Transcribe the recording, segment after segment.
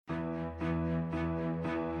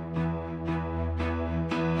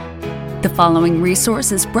The following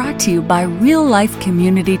resource is brought to you by Real Life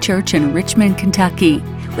Community Church in Richmond, Kentucky.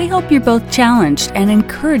 We hope you're both challenged and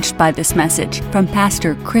encouraged by this message from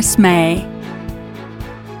Pastor Chris May.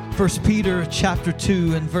 1 Peter chapter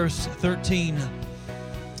 2 and verse 13.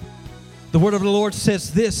 The word of the Lord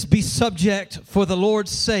says this: "Be subject for the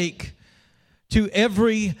Lord's sake to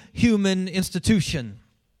every human institution,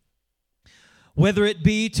 whether it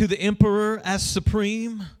be to the emperor as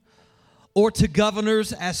supreme, or to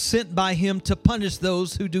governors as sent by him to punish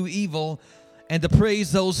those who do evil and to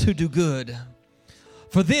praise those who do good.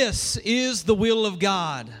 For this is the will of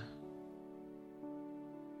God,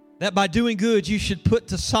 that by doing good you should put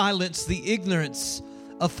to silence the ignorance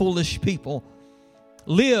of foolish people.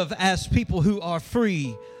 Live as people who are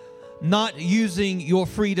free, not using your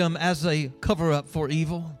freedom as a cover-up for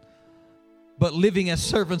evil, but living as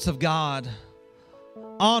servants of God.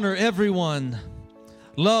 Honor everyone.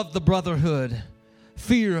 Love the brotherhood,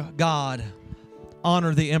 fear God,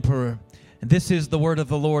 honor the emperor." And this is the word of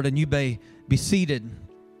the Lord, and you may be seated.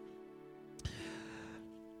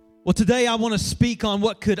 Well, today I want to speak on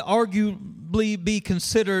what could arguably be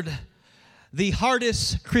considered the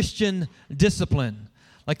hardest Christian discipline.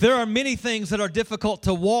 Like, there are many things that are difficult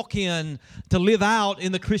to walk in, to live out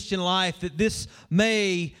in the Christian life, that this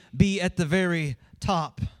may be at the very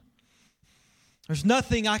top. There's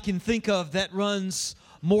nothing I can think of that runs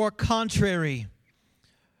more contrary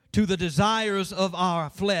to the desires of our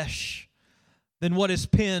flesh than what is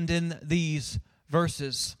penned in these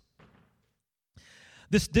verses.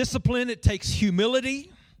 This discipline, it takes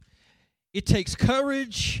humility, it takes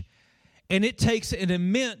courage, and it takes an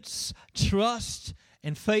immense trust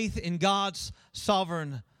and faith in God's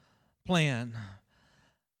sovereign plan.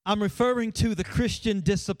 I'm referring to the Christian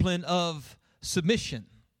discipline of submission.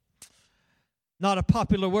 Not a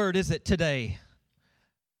popular word, is it, today?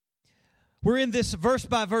 We're in this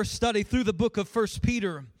verse-by-verse study through the book of 1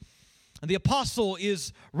 Peter. And the apostle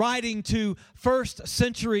is writing to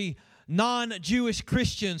first-century non-Jewish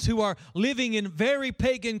Christians who are living in very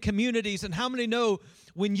pagan communities. And how many know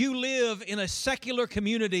when you live in a secular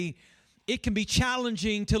community, it can be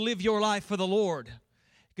challenging to live your life for the Lord.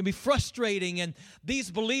 It can be frustrating, and these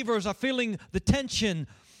believers are feeling the tension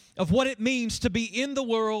of what it means to be in the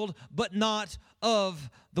world but not of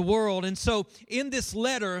the world. And so in this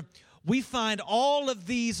letter, we find all of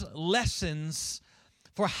these lessons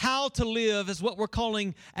for how to live as what we're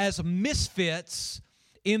calling as misfits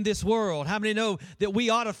in this world. How many know that we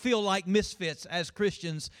ought to feel like misfits as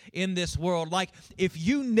Christians in this world? Like, if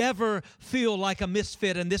you never feel like a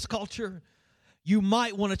misfit in this culture, you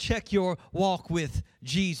might want to check your walk with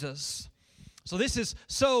Jesus. So this is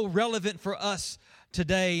so relevant for us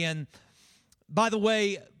today. And by the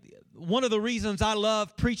way, one of the reasons I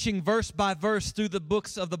love preaching verse by verse through the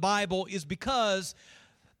books of the Bible is because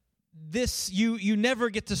you never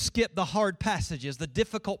get to skip the hard passages, the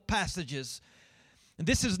difficult passages. And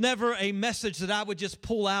this is never a message that I would just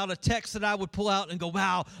pull out, a text that I would pull out and go,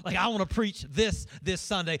 wow, like I want to preach this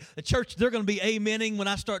Sunday. The church, they're going to be amening when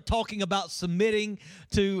I start talking about submitting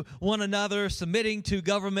to one another, submitting to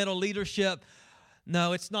governmental leadership.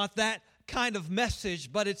 No, it's not that kind of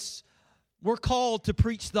message, but we're called to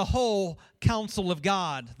preach the whole counsel of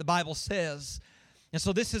God, the Bible says. And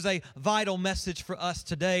so this is a vital message for us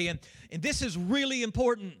today. And this is really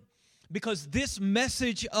important because this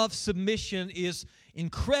message of submission is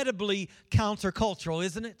incredibly countercultural,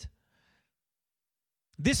 isn't it?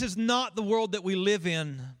 This is not the world that we live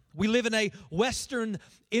in. We live in a Western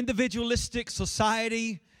individualistic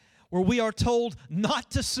society where we are told not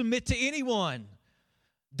to submit to anyone.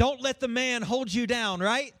 Don't let the man hold you down,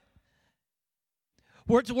 right?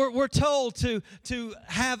 We're told to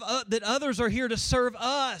have that others are here to serve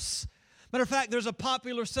us. Matter of fact, there's a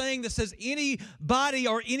popular saying that says, anybody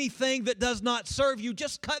or anything that does not serve you,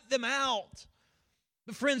 just cut them out.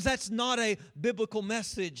 But friends, that's not a biblical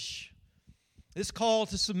message. This call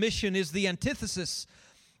to submission is the antithesis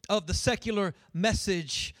of the secular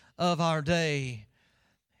message of our day.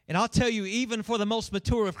 And I'll tell you, even for the most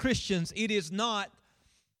mature of Christians, it is not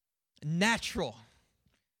natural.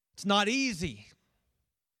 It's not easy.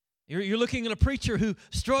 You're looking at a preacher who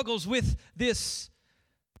struggles with this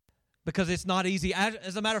because it's not easy.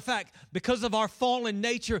 As a matter of fact, because of our fallen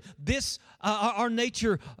nature, our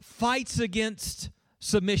nature fights against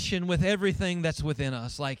submission with everything that's within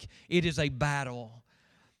us. Like, it is a battle.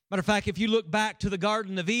 Matter of fact, if you look back to the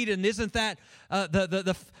Garden of Eden, isn't that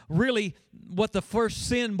really what the first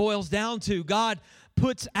sin boils down to? God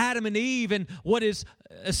puts Adam and Eve in what is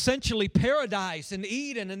essentially paradise in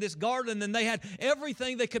Eden, in this garden, and they had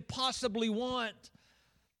everything they could possibly want.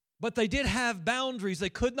 But they did have boundaries. They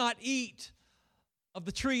could not eat of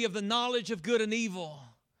the tree of the knowledge of good and evil.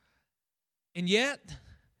 And yet,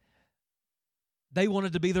 they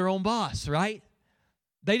wanted to be their own boss, right?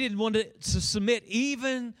 They didn't want to submit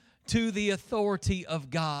even to the authority of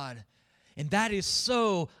God. And that is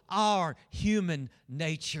so our human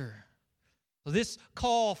nature. So this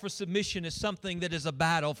call for submission is something that is a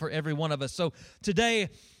battle for every one of us. So today,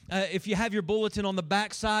 if you have your bulletin on the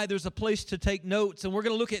back side, there's a place to take notes. And we're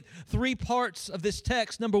going to look at 3 parts of this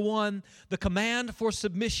text. Number 1, the command for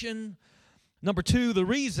submission. Number 2, the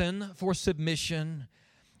reason for submission.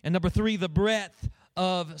 And number 3, the breadth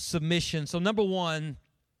of submission. So number 1,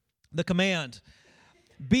 the command.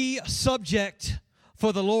 Be subject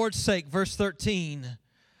for the Lord's sake, verse 13,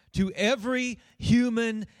 to every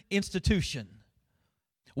human institution,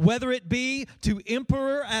 whether it be to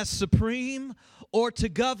emperor as supreme or to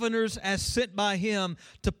governors as sent by him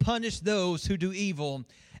to punish those who do evil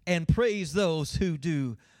and praise those who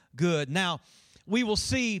do good. Now, we will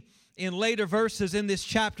see in later verses in this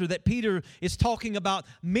chapter that Peter is talking about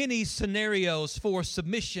many scenarios for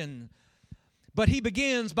submission. But he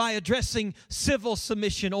begins by addressing civil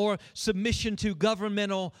submission or submission to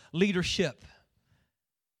governmental leadership.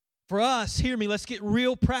 For us, hear me, let's get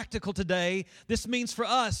real practical today. This means for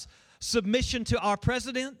us submission to our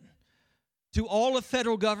president, to all of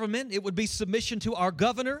federal government. It would be submission to our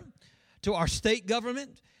governor, to our state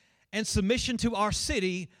government, and submission to our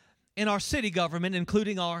city and our city government,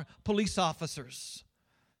 including our police officers.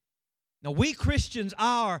 Now, we Christians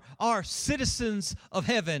are citizens of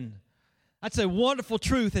heaven. That's a wonderful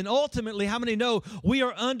truth. And ultimately, how many know we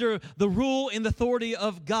are under the rule and authority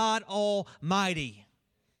of God Almighty?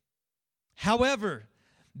 However,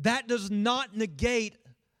 that does not negate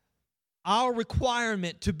our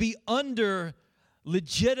requirement to be under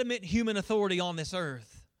legitimate human authority on this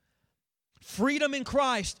earth. Freedom in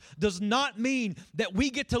Christ does not mean that we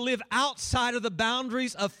get to live outside of the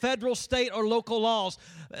boundaries of federal, state, or local laws.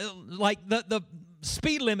 Like the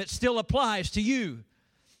speed limit still applies to you.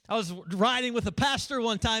 I was riding with a pastor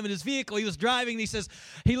one time in his vehicle. He was driving, and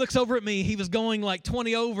he looks over at me. He was going like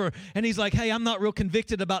 20 over, and he's like, hey, I'm not real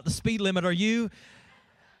convicted about the speed limit. Are you?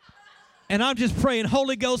 And I'm just praying,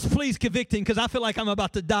 Holy Ghost, please convict him, because I feel like I'm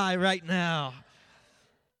about to die right now.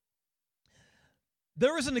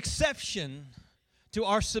 There is an exception to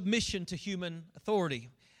our submission to human authority.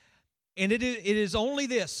 And it is only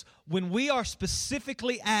this: when we are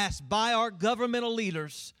specifically asked by our governmental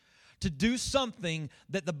leaders to do something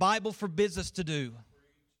that the Bible forbids us to do,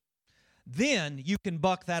 then you can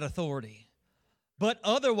buck that authority. But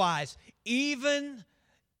otherwise, even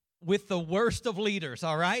with the worst of leaders,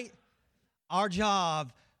 all right, our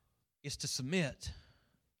job is to submit.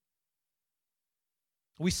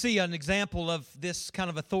 We see an example of this kind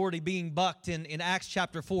of authority being bucked in Acts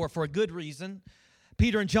chapter 4 for a good reason.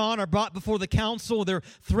 Peter and John are brought before the council. They're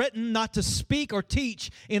threatened not to speak or teach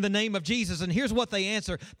in the name of Jesus. And here's what they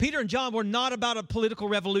answer. Peter and John were not about a political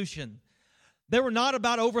revolution. They were not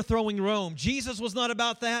about overthrowing Rome. Jesus was not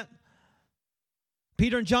about that.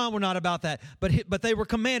 Peter and John were not about that. But they were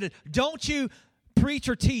commanded, don't you preach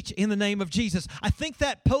or teach in the name of Jesus. I think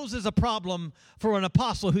that poses a problem for an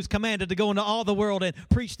apostle who's commanded to go into all the world and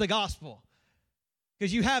preach the gospel.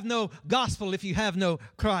 Because you have no gospel if you have no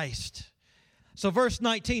Christ. So verse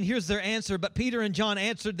 19, here's their answer. But Peter and John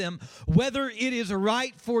answered them, whether it is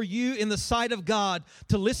right for you in the sight of God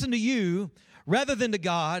to listen to you rather than to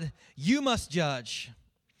God, you must judge.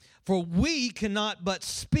 For we cannot but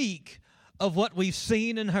speak of what we've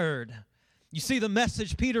seen and heard. You see the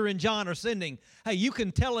message Peter and John are sending. Hey, you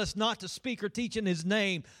can tell us not to speak or teach in His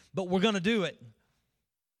name, but we're going to do it.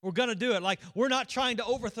 We're going to do it. Like, we're not trying to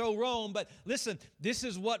overthrow Rome, but listen, this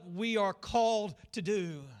is what we are called to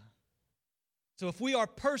do. So if we are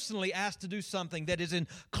personally asked to do something that is in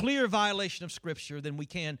clear violation of Scripture, then we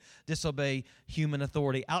can disobey human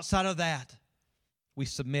authority. Outside of that, we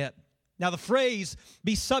submit. Now, the phrase,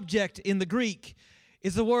 be subject in the Greek,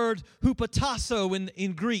 is the word hupotasso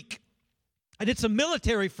in Greek. And it's a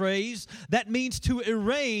military phrase that means to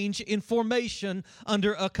arrange in formation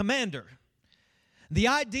under a commander. The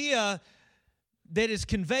idea that is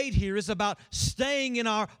conveyed here is about staying in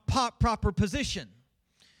our proper position.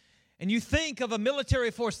 And you think of a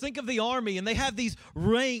military force, think of the army, and they have these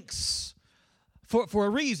ranks for a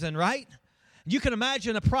reason, right? You can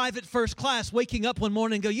imagine a private first class waking up one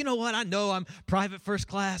morning and go, you know what, I know I'm private first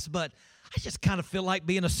class, but I just kind of feel like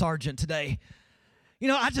being a sergeant today. You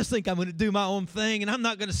know, I just think I'm going to do my own thing, and I'm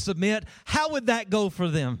not going to submit. How would that go for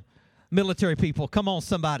them, military people? Come on,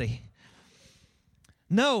 somebody.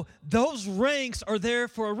 No, those ranks are there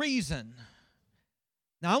for a reason.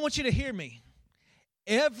 Now, I want you to hear me.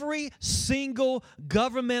 Every single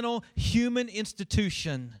governmental human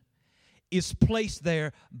institution is placed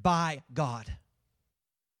there by God.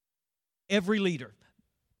 Every leader,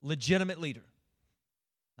 legitimate leader.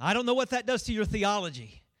 I don't know what that does to your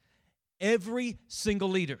theology. Every single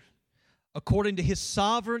leader, according to His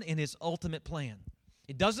sovereign and His ultimate plan.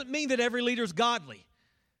 It doesn't mean that every leader is godly,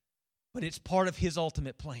 but it's part of His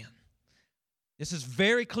ultimate plan. This is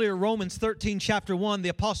very clear. Romans 13, chapter 1, the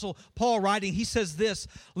Apostle Paul writing, he says this,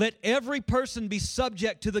 "Let every person be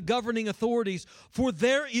subject to the governing authorities, for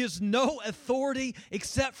there is no authority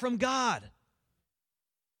except from God.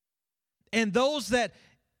 And those that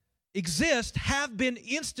exist have been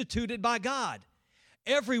instituted by God."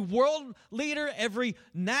 Every world leader, every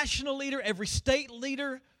national leader, every state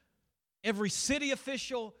leader, every city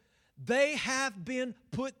official, they have been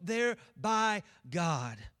put there by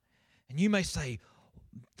God. And you may say,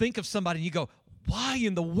 think of somebody and you go, why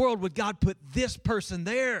in the world would God put this person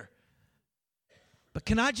there? But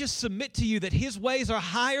can I just submit to you that His ways are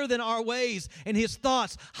higher than our ways and His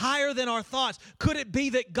thoughts higher than our thoughts? Could it be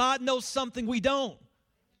that God knows something we don't?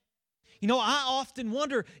 You know, I often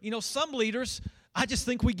wonder, some leaders, I just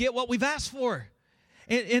think we get what we've asked for.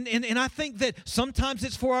 And I think that sometimes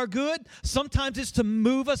it's for our good, sometimes it's to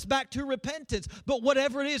move us back to repentance. But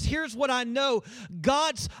whatever it is, here's what I know.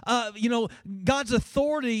 God's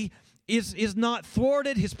authority is not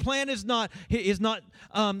thwarted. His plan is not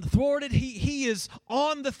thwarted. He is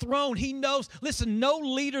on the throne. He knows. Listen, no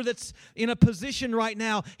leader that's in a position right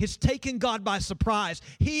now has taken God by surprise.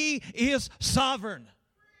 He is sovereign,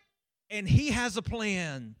 and He has a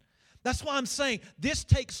plan. That's why I'm saying this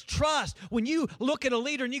takes trust. When you look at a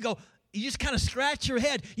leader and you just kind of scratch your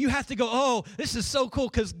head, you have to go, oh, this is so cool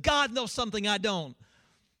because God knows something I don't.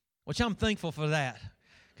 Which I'm thankful for that.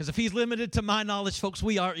 Because if He's limited to my knowledge, folks,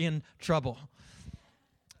 we are in trouble.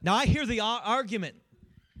 Now, I hear the argument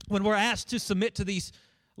when we're asked to submit to these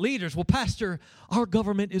leaders. Well, Pastor, our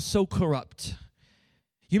government is so corrupt.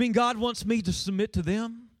 You mean God wants me to submit to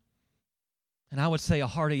them? And I would say a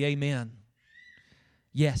hearty amen.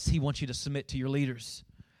 Yes, He wants you to submit to your leaders.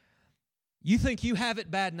 You think you have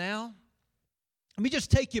it bad now? Let me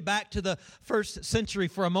just take you back to the first century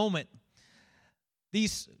for a moment.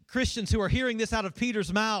 These Christians who are hearing this out of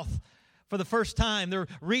Peter's mouth for the first time, they're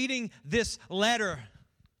reading this letter.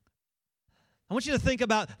 I want you to think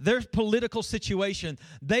about their political situation.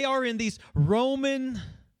 They are in these Roman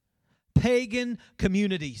pagan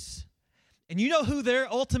communities. And you know who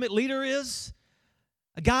their ultimate leader is?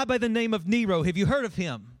 A guy by the name of Nero. Have you heard of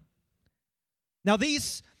him? Now,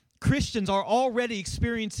 these Christians are already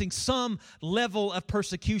experiencing some level of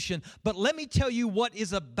persecution, but let me tell you what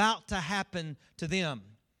is about to happen to them.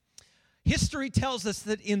 History tells us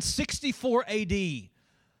that in 64 AD,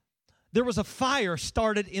 there was a fire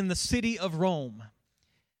started in the city of Rome.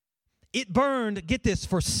 It burned, get this,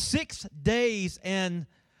 for 6 days and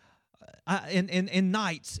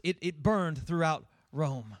nights. It burned throughout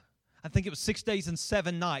Rome. I think it was 6 days and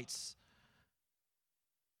 7 nights.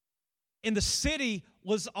 And the city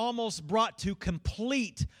was almost brought to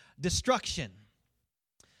complete destruction.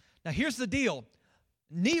 Now, here's the deal.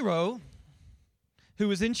 Nero, who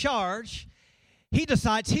is in charge, he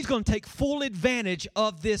decides he's going to take full advantage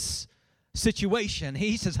of this situation.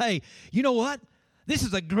 He says, hey, you know what? This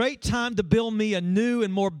is a great time to build me a new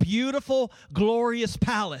and more beautiful, glorious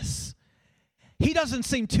palace. He doesn't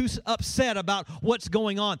seem too upset about what's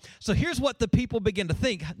going on. So here's what the people begin to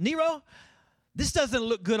think. Nero, this doesn't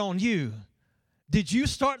look good on you. Did you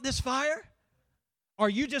start this fire? Are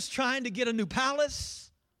you just trying to get a new palace?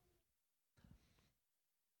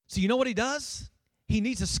 So you know what he does? He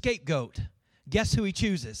needs a scapegoat. Guess who he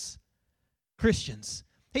chooses? Christians.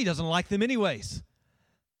 He doesn't like them anyways.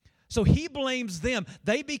 So he blames them.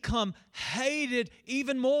 They become hated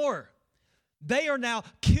even more. They are now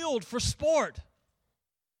killed for sport.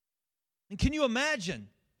 And can you imagine?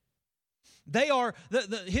 They are,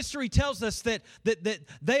 the history tells us that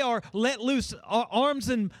they are let loose, arms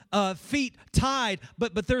and feet tied,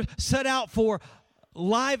 but they're set out for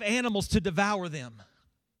live animals to devour them.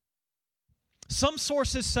 Some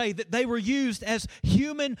sources say that they were used as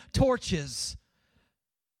human torches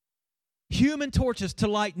to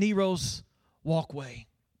light Nero's walkway.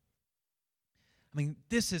 I mean,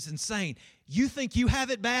 this is insane. You think you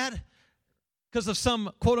have it bad because of some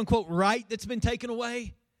quote-unquote right that's been taken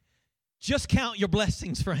away? Just count your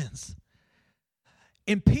blessings, friends.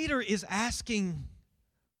 And Peter is asking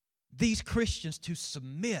these Christians to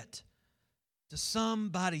submit to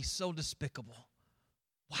somebody so despicable.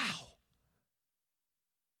 Wow.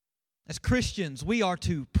 As Christians, we are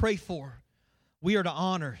to pray for, we are to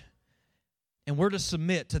honor, And we're to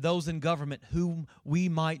submit to those in government whom we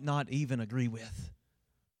might not even agree with.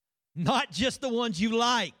 Not just the ones you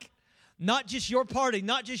like. Not just your party.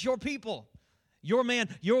 Not just your people. Your man,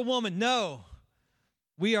 your woman. No.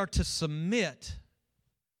 We are to submit.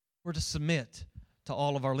 We're to submit to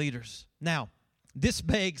all of our leaders. Now, this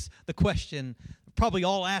begs the question, probably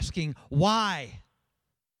all asking, why?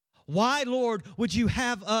 Why, Lord, would you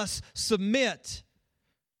have us submit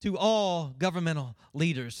to all governmental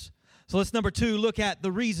leaders? So let's, number 2, look at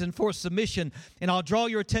the reason for submission. And I'll draw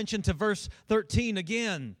your attention to verse 13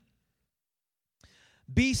 again.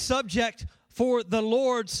 Be subject for the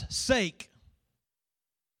Lord's sake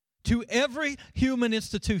to every human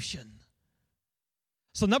institution.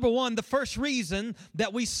 So number 1, the first reason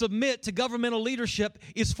that we submit to governmental leadership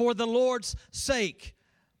is for the Lord's sake.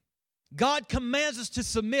 God commands us to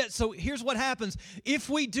submit. So here's what happens. If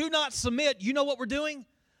we do not submit, you know what we're doing?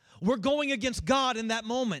 We're going against God in that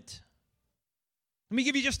moment. Let me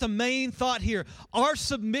give you just a main thought here. Our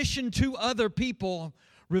submission to other people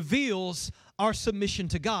reveals our submission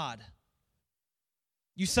to God.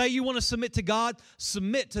 You say you want to submit to God,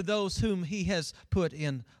 submit to those whom He has put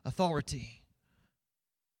in authority.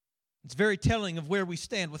 It's very telling of where we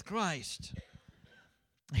stand with Christ.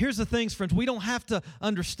 Here's the things, friends. We don't have to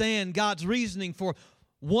understand God's reasoning for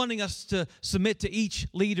wanting us to submit to each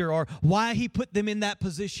leader or why He put them in that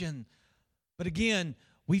position. But again,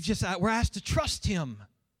 we're asked to trust Him.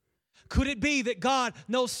 Could it be that God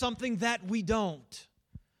knows something that we don't?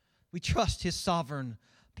 We trust His sovereign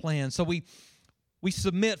plan. So we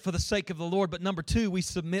submit for the sake of the Lord. But number 2, we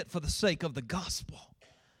submit for the sake of the gospel.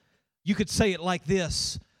 You could say it like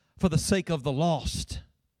this: for the sake of the lost.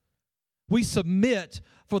 We submit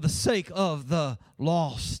for the sake of the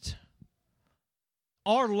lost.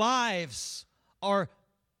 Our lives are,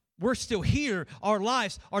 we're still here, our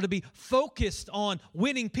lives are to be focused on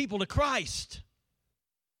winning people to Christ.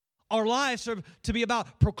 Our lives are to be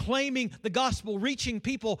about proclaiming the gospel, reaching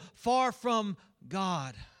people far from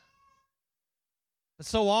God. But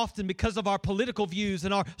so often, because of our political views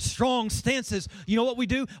and our strong stances, you know what we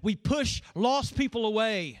do? We push lost people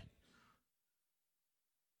away.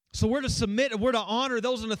 So we're to submit and we're to honor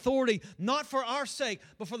those in authority, not for our sake,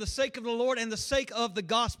 but for the sake of the Lord and the sake of the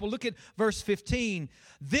gospel. Look at verse 15.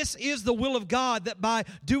 This is the will of God, that by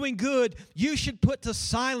doing good you should put to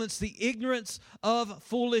silence the ignorance of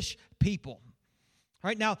foolish people. All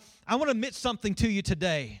right, now, I want to admit something to you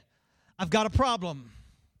today. I've got a problem.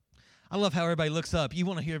 I love how everybody looks up. You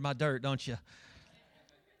want to hear my dirt, don't you?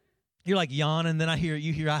 You're like yawning, then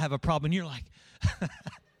you hear I have a problem, and you're like...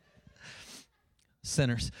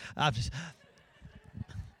 Sinners. I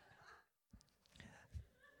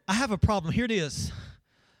have a problem. Here it is.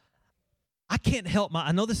 I can't help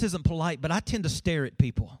I know this isn't polite, but I tend to stare at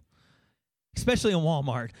people, especially in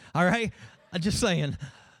Walmart, all right? I'm just saying.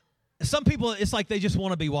 Some people, it's like they just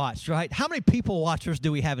want to be watched, right? How many people watchers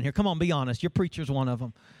do we have in here? Come on, be honest. Your preacher's one of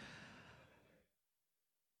them.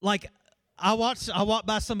 Like, I walk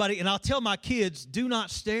by somebody, and I'll tell my kids, do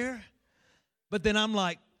not stare, but then I'm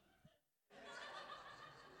like,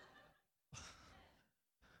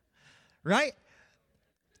 right?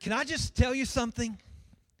 Can I just tell you something?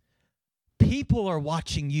 People are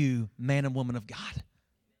watching you, man and woman of God.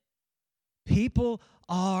 People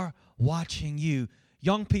are watching you.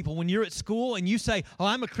 Young people, when you're at school and you say, oh,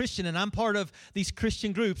 I'm a Christian and I'm part of these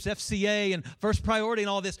Christian groups, FCA and First Priority and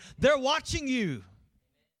all this, they're watching you.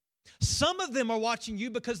 Some of them are watching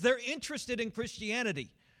you because they're interested in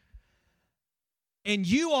Christianity. And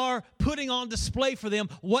you are putting on display for them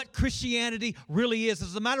what Christianity really is.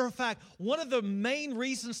 As a matter of fact, one of the main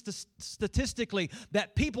reasons statistically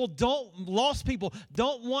that lost people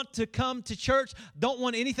don't want to come to church, don't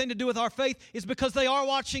want anything to do with our faith, is because they are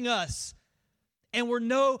watching us. And we're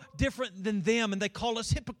no different than them, and they call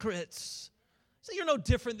us hypocrites. So you're no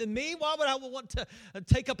different than me. Why would I want to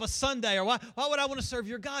take up a Sunday? Or why would I want to serve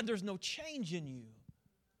your God? There's no change in you.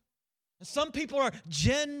 Some people are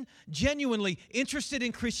genuinely interested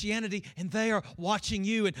in Christianity, and they are watching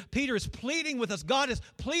you. And Peter is pleading with us. God is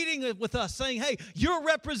pleading with us, saying, hey, you're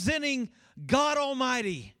representing God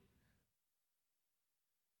Almighty.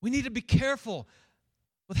 We need to be careful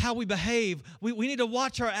with how we behave. We need to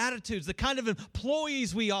watch our attitudes, the kind of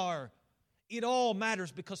employees we are. It all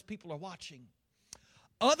matters because people are watching.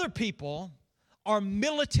 Other people are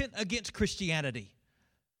militant against Christianity.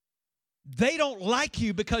 They don't like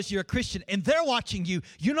you because you're a Christian, and they're watching you.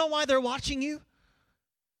 You know why they're watching you?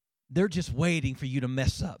 They're just waiting for you to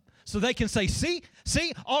mess up. So they can say, see,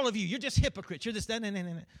 all of you, you're just hypocrites. You're just that.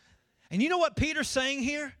 And you know what Peter's saying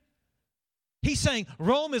here? He's saying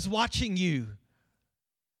Rome is watching you.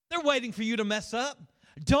 They're waiting for you to mess up.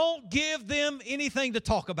 Don't give them anything to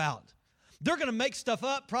talk about. They're going to make stuff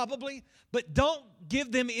up probably, but don't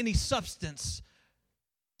give them any substance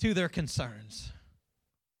to their concerns.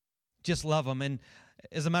 Just love them. And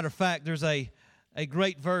as a matter of fact, there's a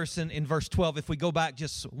great verse in verse 12. If we go back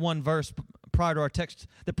just one verse prior to our text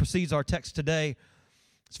that precedes our text today,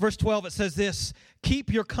 it's verse 12. It says this: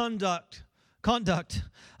 keep your conduct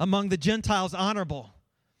among the Gentiles honorable,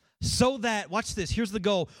 so that, watch this, here's the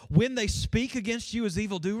goal, when they speak against you as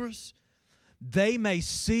evildoers, they may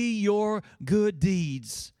see your good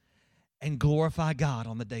deeds and glorify God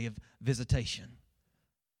on the day of visitation.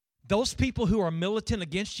 Those people who are militant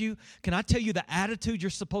against you, can I tell you the attitude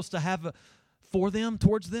you're supposed to have for them,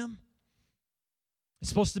 towards them? It's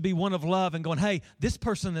supposed to be one of love and going, hey, this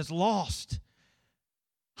person is lost.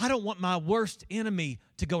 I don't want my worst enemy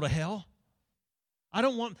to go to hell. I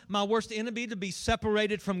don't want my worst enemy to be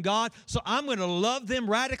separated from God, so I'm going to love them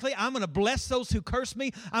radically. I'm going to bless those who curse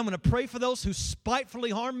me. I'm going to pray for those who spitefully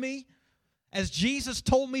harm me, as Jesus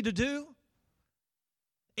told me to do.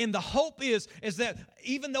 And the hope is that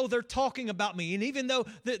even though they're talking about me, and even though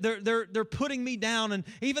they're putting me down, and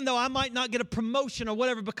even though I might not get a promotion or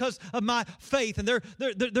whatever because of my faith, and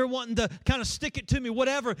they're wanting to kind of stick it to me,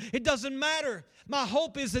 whatever, it doesn't matter. My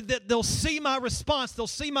hope is that they'll see my response, they'll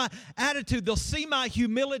see my attitude, they'll see my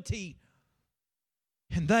humility,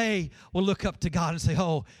 and they will look up to God and say,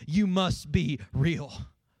 oh, you must be real.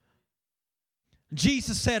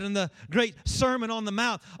 Jesus said in the great Sermon on the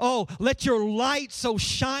Mount, oh, let your light so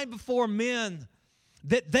shine before men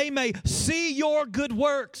that they may see your good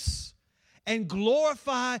works and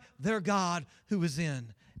glorify their God who is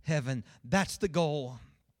in heaven. That's the goal.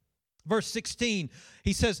 Verse 16,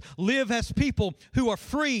 he says, live as people who are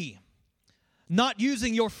free, not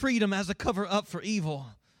using your freedom as a cover up for evil,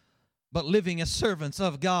 but living as servants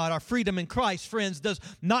of God. Our freedom in Christ, friends, does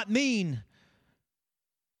not mean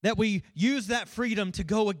that we use that freedom to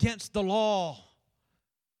go against the law.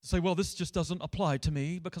 Say, well, this just doesn't apply to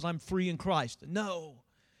me because I'm free in Christ. No.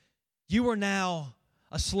 You are now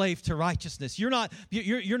a slave to righteousness. You're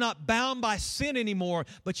not bound by sin anymore,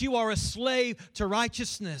 but you are a slave to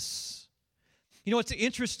righteousness. You know, it's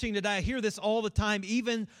interesting today. I hear this all the time,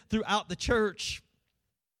 even throughout the church.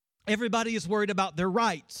 Everybody is worried about their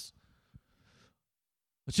rights.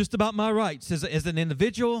 It's just about my rights as an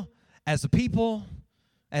individual, as a people,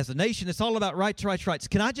 as a nation. It's all about rights.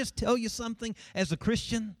 Can I just tell you something as a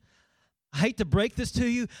Christian? I hate to break this to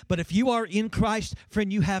you, but if you are in Christ,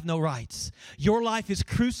 friend, you have no rights. Your life is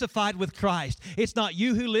crucified with Christ. It's not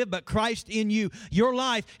you who live, but Christ in you. Your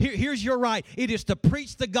life, here's your right. It is to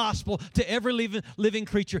preach the gospel to every living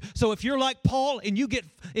creature. So if you're like Paul and you get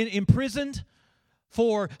imprisoned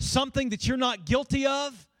for something that you're not guilty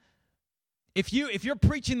of, if you're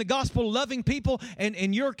preaching the gospel, loving people,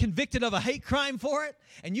 and you're convicted of a hate crime for it,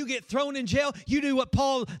 and you get thrown in jail, you do what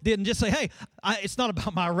Paul did and just say, hey, it's not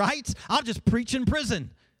about my rights. I'll just preach in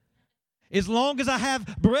prison. As long as I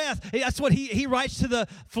have breath. That's what he writes to the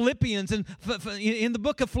Philippians. And in the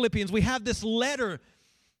book of Philippians, we have this letter,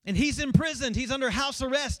 and he's imprisoned. He's under house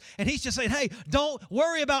arrest, and he's just saying, hey, don't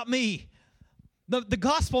worry about me. The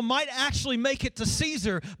gospel might actually make it to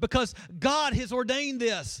Caesar because God has ordained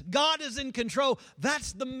this. God is in control.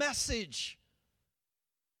 That's the message.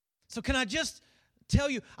 So can I just tell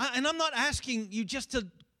you, and I'm not asking you just to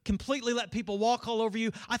completely let people walk all over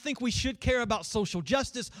you. I think we should care about social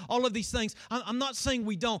justice, all of these things. I'm not saying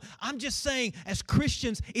we don't. I'm just saying as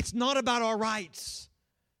Christians, it's not about our rights.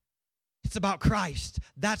 It's about Christ.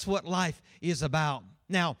 That's what life is about.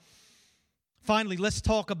 Now, finally, let's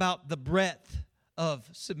talk about the breadth of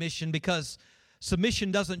submission, because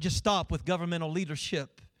submission doesn't just stop with governmental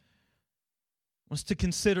leadership. I want us to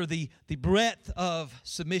consider the breadth of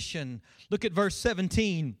submission. Look at verse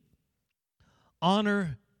 17.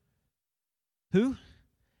 Honor who?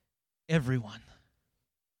 Everyone.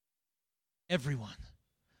 Everyone.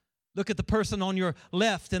 Look at the person on your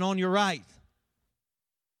left and on your right.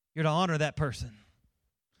 You're to honor that person.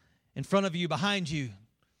 In front of you, behind you,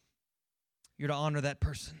 you're to honor that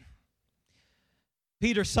person.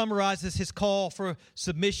 Peter summarizes his call for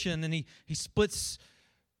submission, and he splits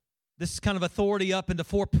this kind of authority up into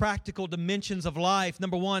 4 practical dimensions of life.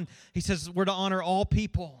 Number 1, he says we're to honor all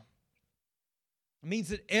people. It means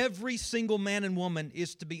that every single man and woman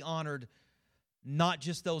is to be honored, not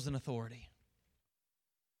just those in authority.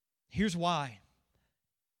 Here's why.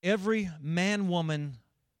 Every man, woman,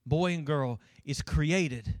 boy, and girl is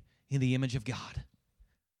created in the image of God.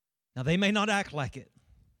 Now, they may not act like it.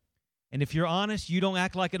 And if you're honest, you don't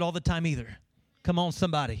act like it all the time either. Come on,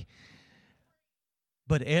 somebody.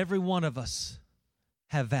 But every one of us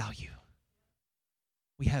have value.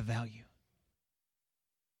 We have value.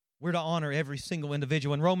 We're to honor every single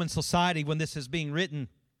individual. In Roman society, when this is being written,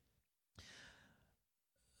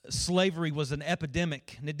 slavery was an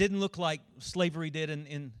epidemic. And it didn't look like slavery did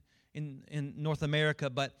in North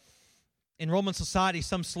America, but in Roman society,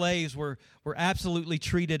 some slaves were absolutely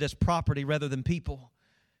treated as property rather than people.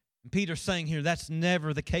 And Peter's saying here, that's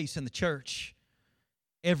never the case in the church.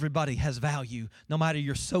 Everybody has value, no matter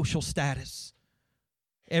your social status.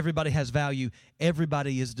 Everybody has value.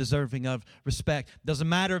 Everybody is deserving of respect. Doesn't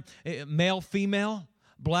matter, male, female,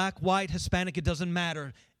 black, white, Hispanic, it doesn't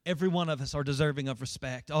matter. Every one of us are deserving of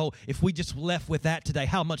respect. Oh, if we just left with that today,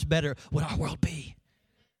 how much better would our world be?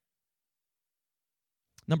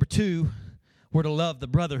 Number 2, we're to love the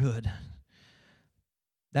brotherhood.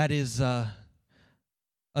 That is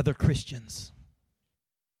other Christians,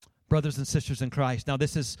 brothers and sisters in Christ. Now,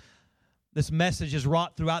 this message is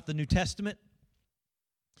wrought throughout the New Testament.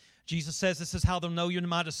 Jesus says this is how they'll know you're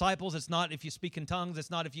my disciples. It's not if you speak in tongues.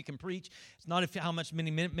 It's not if you can preach. It's not if how much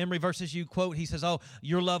many memory verses you quote. He says, oh,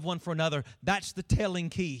 your love one for another. That's the telling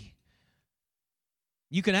key.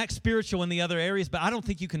 You can act spiritual in the other areas, but I don't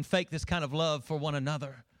think you can fake this kind of love for one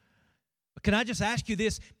another. But can I just ask you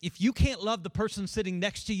this? If you can't love the person sitting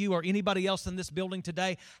next to you or anybody else in this building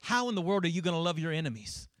today, how in the world are you going to love your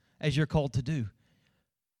enemies as you're called to do?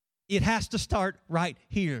 It has to start right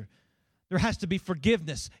here. There has to be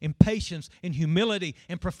forgiveness and patience and humility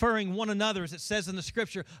and preferring one another, as it says in the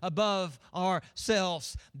Scripture, above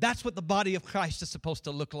ourselves. That's what the body of Christ is supposed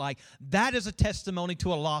to look like. That is a testimony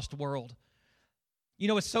to a lost world. You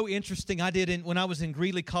know, it's so interesting. When I was in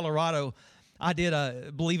Greeley, Colorado, I did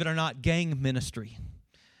a, believe it or not, gang ministry.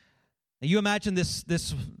 Now you imagine this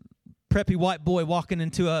preppy white boy walking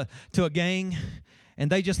into a gang, and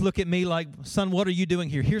they just look at me like, son, what are you doing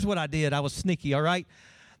here? Here's what I did. I was sneaky, all right?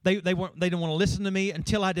 They didn't want to listen to me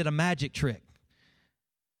until I did a magic trick.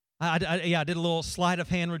 I did a little sleight of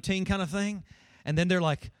hand routine kind of thing, and then they're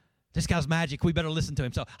like, this guy's magic. We better listen to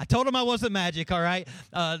him. So I told him I wasn't magic. All right,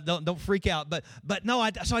 don't freak out. But no.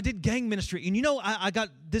 So I did gang ministry, and you know,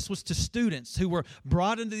 this was to students who were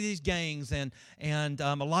brought into these gangs, and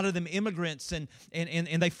a lot of them immigrants, and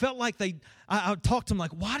they felt like I talked to them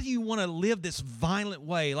like, why do you want to live this violent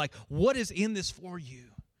way? Like, what is in this for you?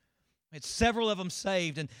 It's several of them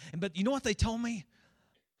saved, but you know what they told me?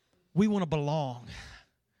 We want to belong.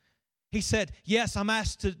 He said, yes, I'm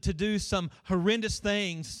asked to do some horrendous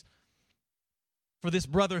things for this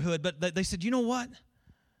brotherhood, but they said, you know what?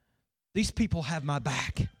 These people have my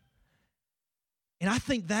back. And I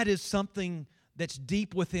think that is something that's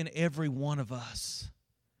deep within every one of us.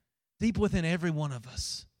 Deep within every one of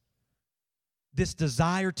us. This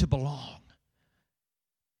desire to belong.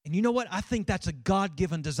 And you know what? I think that's a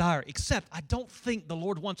God-given desire, except I don't think the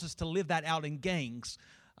Lord wants us to live that out in gangs.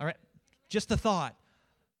 All right? Just a thought.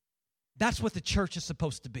 That's what the church is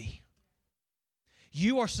supposed to be.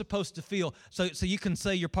 You are supposed to feel, so you can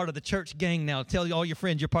say you're part of the church gang now. Tell all your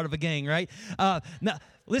friends you're part of a gang, right? Now,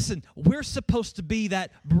 listen, we're supposed to be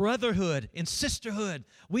that brotherhood and sisterhood.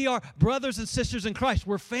 We are brothers and sisters in Christ.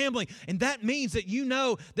 We're family. And that means that you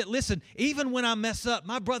know that, listen, even when I mess up,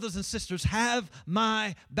 my brothers and sisters have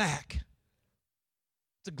my back.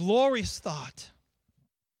 It's a glorious thought.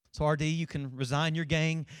 So, RD, you can resign your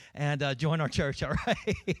gang and join our church, all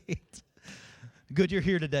right? Good you're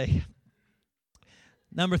here today.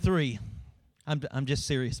 Number 3, I'm just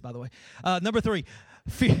serious, by the way. Number 3,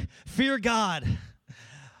 fear God.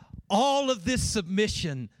 All of this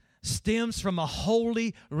submission stems from a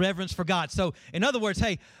holy reverence for God. So, in other words,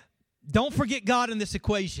 hey, don't forget God in this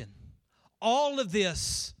equation. All of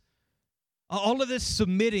this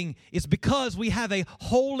submitting is because we have a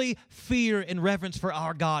holy fear and reverence for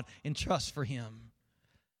our God and trust for Him.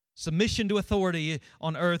 Submission to authority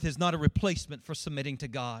on earth is not a replacement for submitting to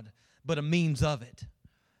God, but a means of it.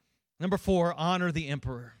 Number 4, honor the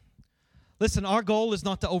emperor. Listen, our goal is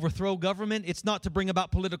not to overthrow government. It's not to bring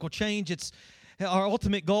about political change. Our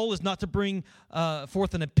ultimate goal is not to bring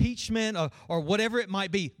forth an impeachment or whatever it might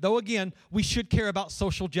be. Though, again, we should care about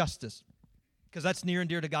social justice because that's near and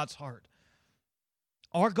dear to God's heart.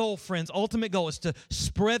 Our goal, friends, ultimate goal is to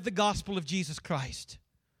spread the gospel of Jesus Christ.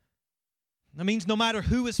 That means no matter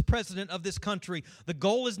who is president of this country, the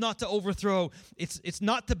goal is not to overthrow. It's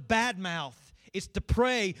not to badmouth. It's to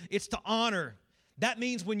pray. It's to honor. That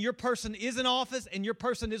means when your person is in office and your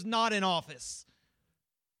person is not in office.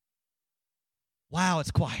 Wow,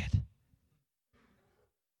 it's quiet.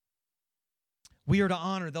 We are to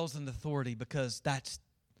honor those in authority because that's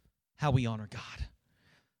how we honor God.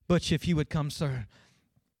 Butch, if you would come, sir.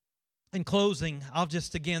 In closing, I'll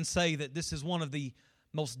just again say that this is one of the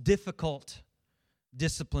most difficult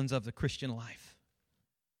disciplines of the Christian life.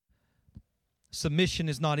 Submission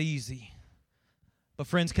is not easy. But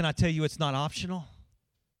friends, can I tell you it's not optional?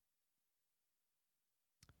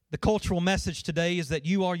 The cultural message today is that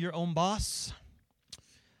you are your own boss.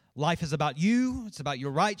 Life is about you. It's about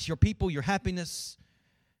your rights, your people, your happiness.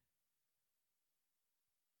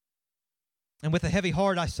 And with a heavy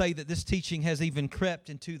heart, I say that this teaching has even crept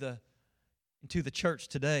into the church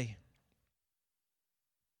today.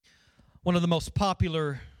 One of the most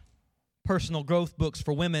popular personal growth books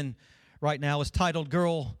for women right now is titled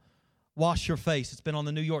Girl, Wash Your Face. It's been on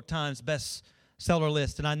the New York Times bestseller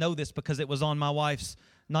list, and I know this because it was on my wife's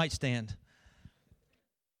nightstand.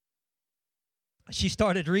 She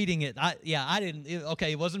started reading it.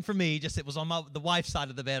 It wasn't for me, just it was on the wife's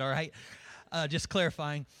side of the bed, all right? Just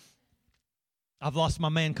clarifying. I've lost my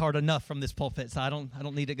man card enough from this pulpit, so I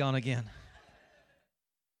don't need it gone again.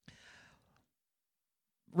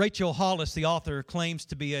 Rachel Hollis, the author, claims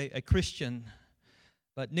to be a Christian.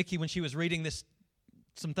 But Nikki, when she was reading this,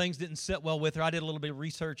 some things didn't sit well with her. I did a little bit of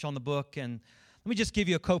research on the book, and let me just give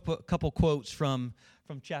you a couple quotes from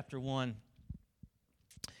chapter 1.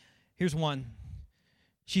 Here's one.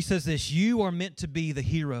 She says this: "You are meant to be the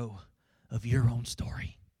hero of your own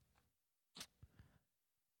story."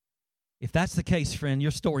 If that's the case, friend,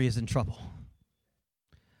 your story is in trouble.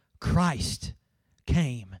 Christ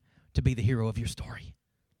came to be the hero of your story.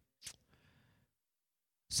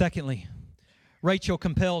 Secondly, Rachel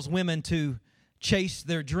compels women to chase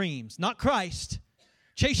their dreams. Not Christ.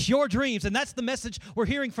 Chase your dreams. And that's the message we're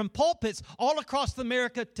hearing from pulpits all across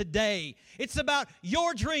America today. It's about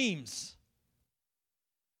your dreams.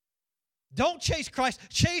 Don't chase Christ.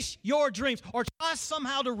 Chase your dreams. Or try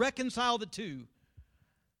somehow to reconcile the two.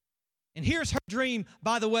 And here's her dream,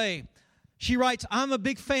 by the way. She writes, "I'm a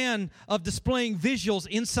big fan of displaying visuals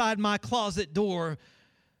inside my closet door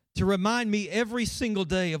to remind me every single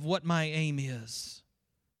day of what my aim is.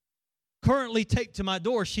 Currently taped to my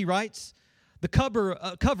door," she writes, "the cover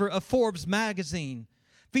of Forbes magazine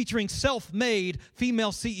featuring self-made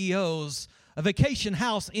female CEOs, a vacation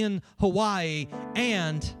house in Hawaii,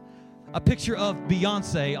 and a picture of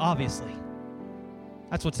Beyonce, obviously."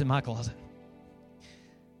 That's what's in my closet.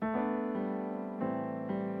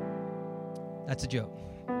 That's a joke.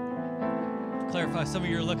 To clarify, some of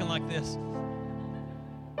you are looking like this.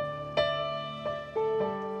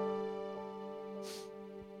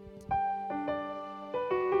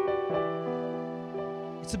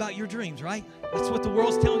 It's about your dreams, right? That's what the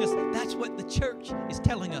world's telling us. That's what the church is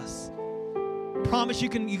telling us. I promise you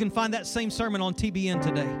can find that same sermon on TBN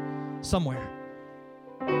today, somewhere.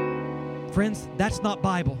 Friends, that's not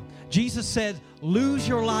Bible. Jesus said, "Lose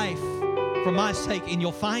your life for my sake, and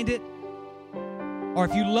you'll find it. Or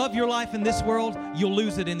if you love your life in this world, you'll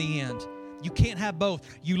lose it in the end." You can't have both.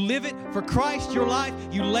 You live it for Christ, your life.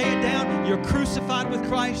 You lay it down. You're crucified with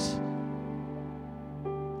Christ.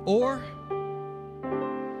 Or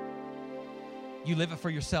you live it for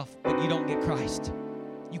yourself, but you don't get Christ.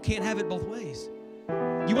 You can't have it both ways.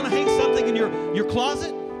 You want to hang something in your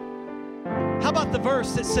closet? How about the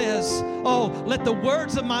verse that says, "Oh, let the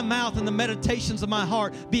words of my mouth and the meditations of my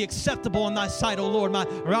heart be acceptable in thy sight, O Lord, my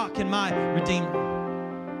rock and my redeemer."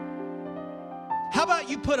 How about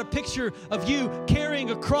you put a picture of you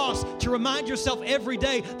carrying a cross to remind yourself every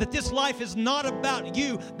day that this life is not about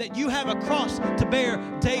you, that you have a cross to bear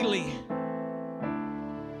daily?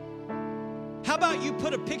 How about you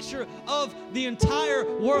put a picture of the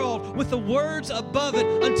entire world with the words above it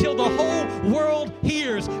until the whole world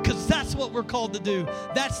hears? Because that's what we're called to do.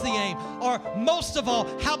 That's the aim. Or most of all,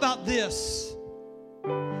 how about this?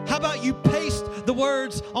 How about you paste the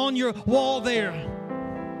words on your wall there?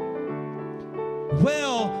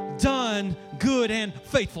 "Well done, good and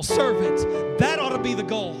faithful servant." That ought to be the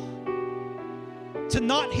goal. To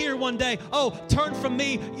not hear one day, "Oh, turn from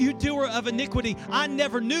me, you doer of iniquity. I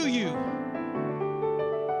never knew you."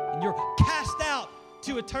 You're cast out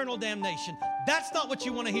to eternal damnation. That's not what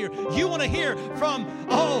you want to hear. You want to hear from,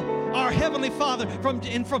 our Heavenly Father, from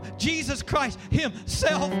Jesus Christ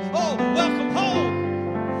Himself. "Oh, welcome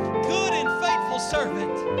home, good and faithful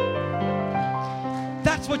servant."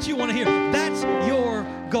 That's what you want to hear. That's your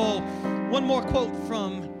goal. One more quote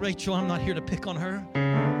from Rachel. I'm not here to pick on her.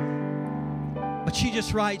 But she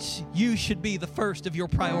just writes, "You should be the first of your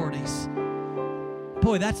priorities."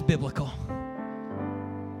 Boy, that's biblical.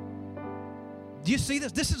 Do you see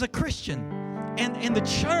this? This is a Christian. And the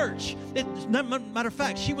church, matter of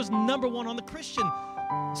fact, she was number one on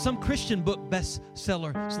some Christian book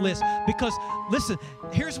bestsellers list. Because, listen,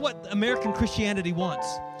 here's what American Christianity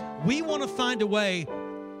wants. We want to find a way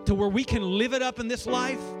to where we can live it up in this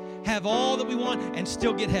life, have all that we want, and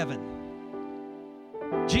still get heaven.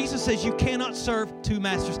 Jesus says you cannot serve two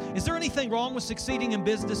masters. Is there anything wrong with succeeding in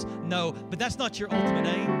business? No, but that's not your ultimate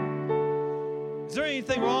aim. Is there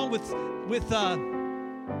anything wrong with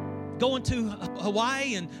going to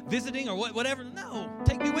Hawaii and visiting or whatever? No,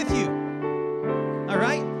 take me with you. All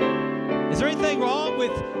right? Is there anything wrong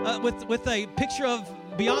with a picture of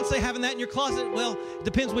Beyonce having that in your closet? Well, it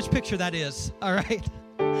depends which picture that is. All right?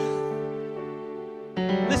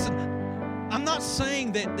 Listen, I'm not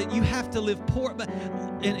saying that you have to live poor, but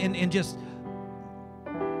and just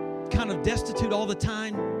kind of destitute all the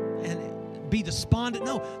time and be despondent.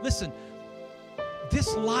 No, listen.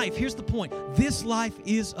 This life, here's the point. This life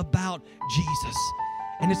is about Jesus,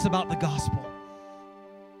 and it's about the gospel.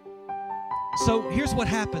 So here's what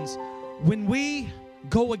happens. When we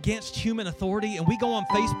go against human authority and we go on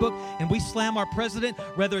Facebook and we slam our president,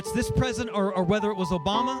 whether it's this president or whether it was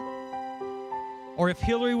Obama, or if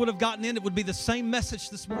Hillary would have gotten in, it would be the same message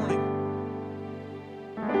this morning.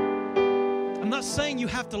 I'm not saying you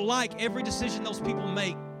have to like every decision those people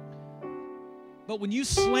make. But when you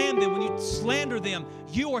slam them, when you slander them,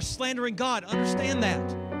 you are slandering God. Understand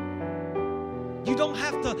that. You don't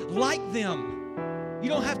have to like them. You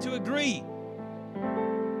don't have to agree.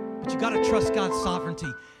 But you got to trust God's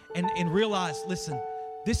sovereignty and realize, listen,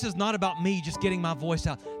 this is not about me just getting my voice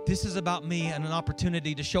out. This is about me and an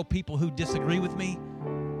opportunity to show people who disagree with me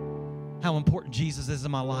how important Jesus is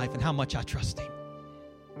in my life and how much I trust Him.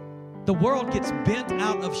 The world gets bent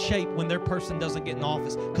out of shape when their person doesn't get in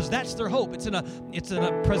office because that's their hope. It's in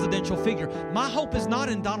a presidential figure. My hope is not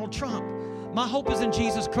in Donald Trump. My hope is in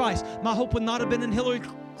Jesus Christ. My hope would not have been in Hillary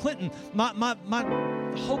Clinton. My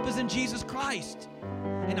hope is in Jesus Christ.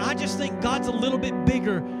 And I just think God's a little bit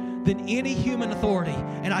bigger than any human authority.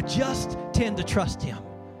 And I just tend to trust Him.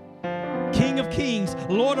 King of kings,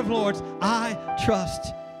 Lord of lords, I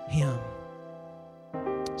trust Him.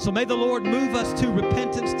 So may the Lord move us to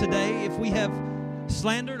repentance today if we have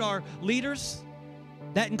slandered our leaders.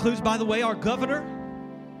 That includes, by the way, our governor.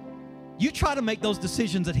 You try to make those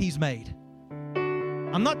decisions that he's made.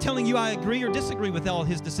 I'm not telling you I agree or disagree with all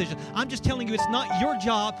his decisions. I'm just telling you it's not your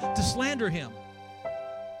job to slander him.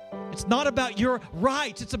 It's not about your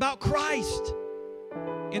rights. It's about Christ.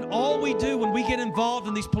 And all we do when we get involved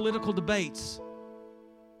in these political debates,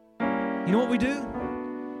 you know what we do?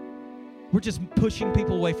 We're just pushing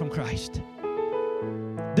people away from Christ.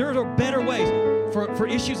 There are better ways for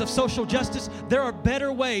issues of social justice. There are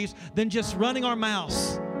better ways than just running our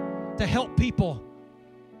mouths to help people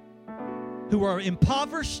who are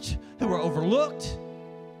impoverished, who are overlooked,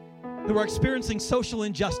 who are experiencing social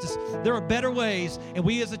injustice. There are better ways, and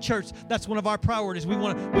we as a church, that's one of our priorities. We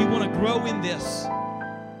want to grow in this.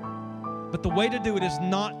 But the way to do it is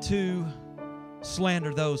not to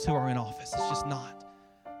slander those who are in office. It's just not.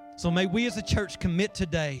 So may we as a church commit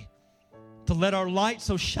today to let our light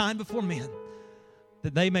so shine before men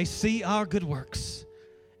that they may see our good works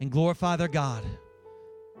and glorify their God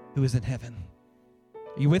who is in heaven.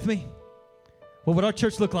 Are you with me? What would our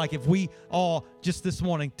church look like if we all just this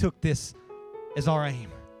morning took this as our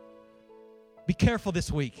aim? Be careful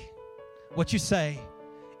this week what you say,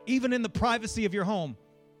 even in the privacy of your home.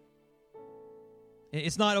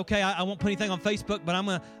 It's not okay, I won't put anything on Facebook, but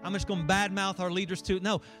I'm just going to badmouth our leaders too.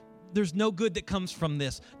 No, there's no good that comes from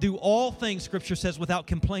this. Do all things, Scripture says, without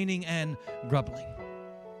complaining and grumbling.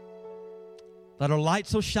 Let our light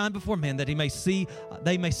so shine before men that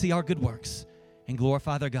they may see our good works and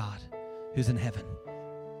glorify their God who's in heaven.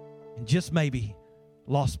 And just maybe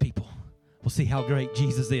lost people will see how great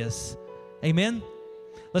Jesus is. Amen?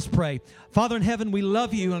 Let's pray. Father in heaven, we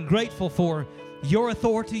love you and are grateful for your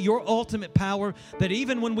authority, your ultimate power, that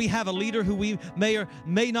even when we have a leader who we may or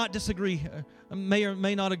may not disagree, may or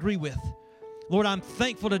may not agree with, Lord, I'm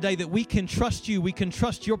thankful today that we can trust you, we can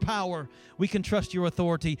trust your power, we can trust your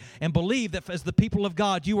authority, and believe that as the people of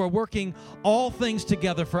God, you are working all things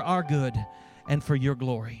together for our good and for your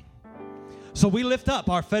glory. So we lift up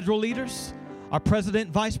our federal leaders, our president,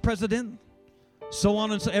 vice president, so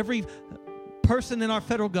on and so every person in our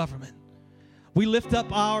federal government. We lift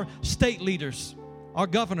up our state leaders, our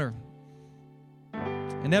governor,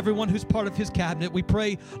 and everyone who's part of his cabinet. We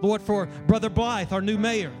pray, Lord, for Brother Blythe, our new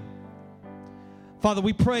mayor. Father,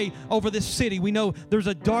 we pray over this city. We know there's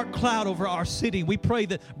a dark cloud over our city. We pray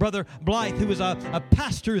that Brother Blythe, who is a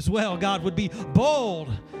pastor as well, God, would be bold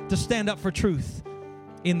to stand up for truth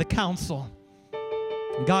in the council.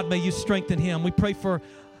 And God, may you strengthen him. We pray for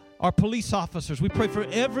our police officers. We pray for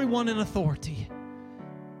everyone in authority.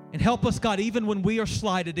 And help us, God, even when we are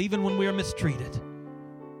slighted, even when we are mistreated,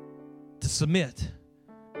 to submit,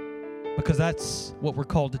 because that's what we're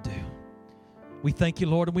called to do. We thank you,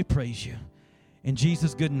 Lord, and we praise you. In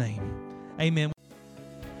Jesus' good name, amen.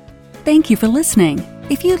 Thank you for listening.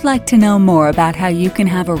 If you'd like to know more about how you can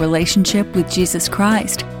have a relationship with Jesus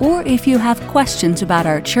Christ, or if you have questions about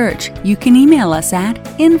our church, you can email us at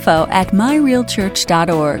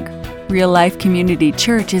info@myrealchurch.org. Real Life Community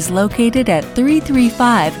Church is located at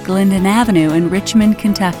 335 Glendon Avenue in Richmond,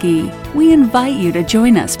 Kentucky. We invite you to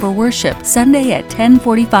join us for worship Sunday at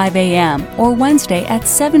 10:45 a.m. or Wednesday at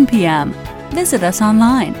 7 p.m. Visit us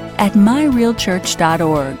online at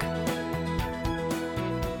myrealchurch.org.